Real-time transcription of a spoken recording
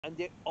And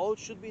they all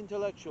should be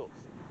intellectuals,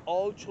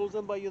 all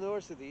chosen by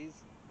universities,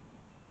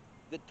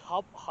 the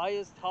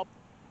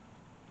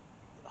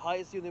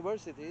highest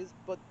universities,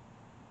 but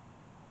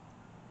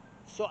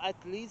so at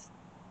least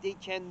they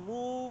can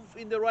move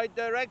in the right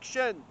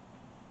direction,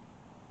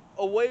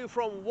 away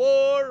from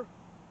war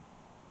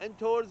and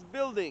towards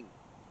building.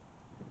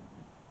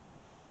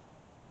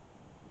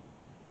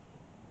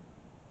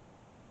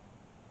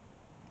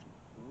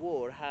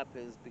 War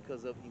happens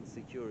because of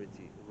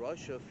insecurity.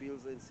 Russia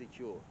feels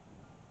insecure.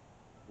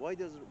 Why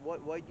do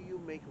you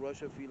make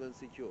Russia feel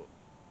insecure?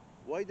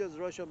 Why does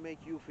Russia make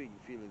you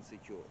feel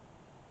insecure?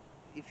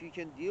 If you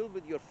can deal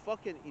with your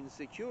fucking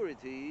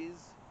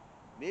insecurities,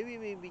 maybe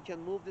we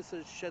can move this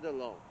shit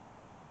along.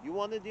 You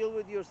want to deal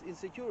with your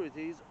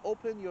insecurities,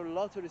 open your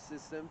lottery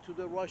system to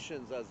the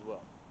Russians as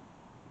well.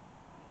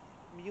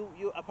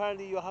 You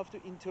apparently you have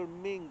to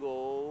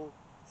intermingle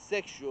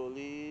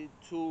sexually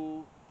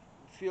to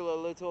feel a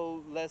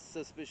little less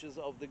suspicious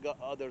of the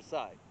other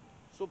side.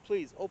 So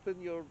please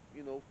open your,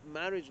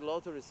 marriage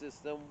lottery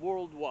system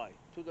worldwide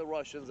to the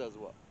Russians as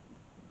well.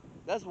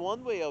 That's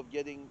one way of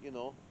getting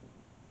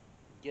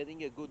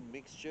a good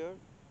mixture.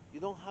 You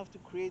don't have to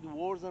create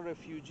wars and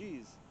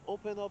refugees.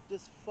 Open up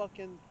this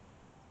fucking,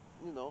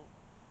 you know,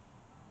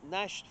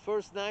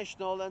 first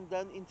national and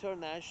then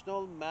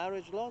international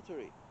marriage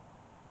lottery.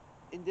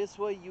 In this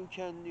way, you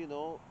can,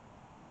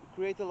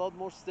 create a lot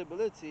more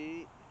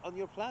stability on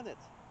your planet.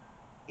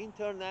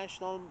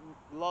 International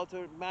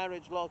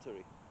marriage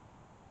lottery.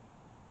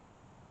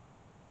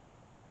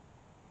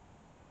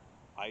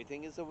 I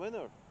think it's a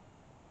winner.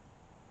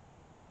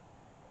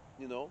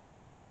 You know,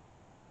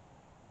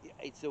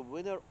 it's a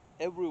winner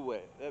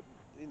everywhere.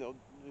 You know,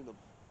 you know,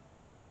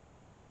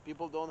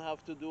 people don't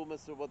have to do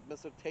what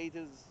Mr. Tate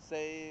is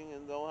saying,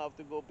 and don't have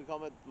to go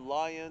become a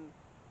lion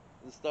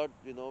and start,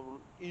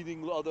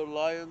 eating other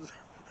lions.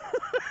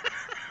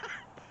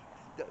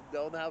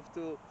 Don't have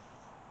to,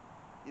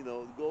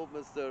 go,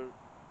 Mr.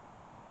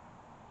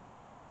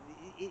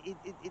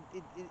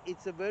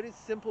 It's a very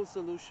simple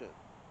solution,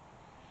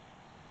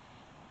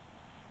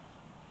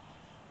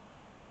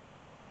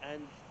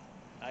 and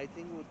I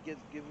think it would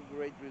give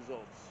great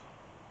results.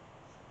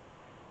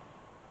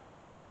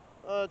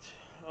 But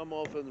I'm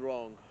often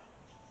wrong.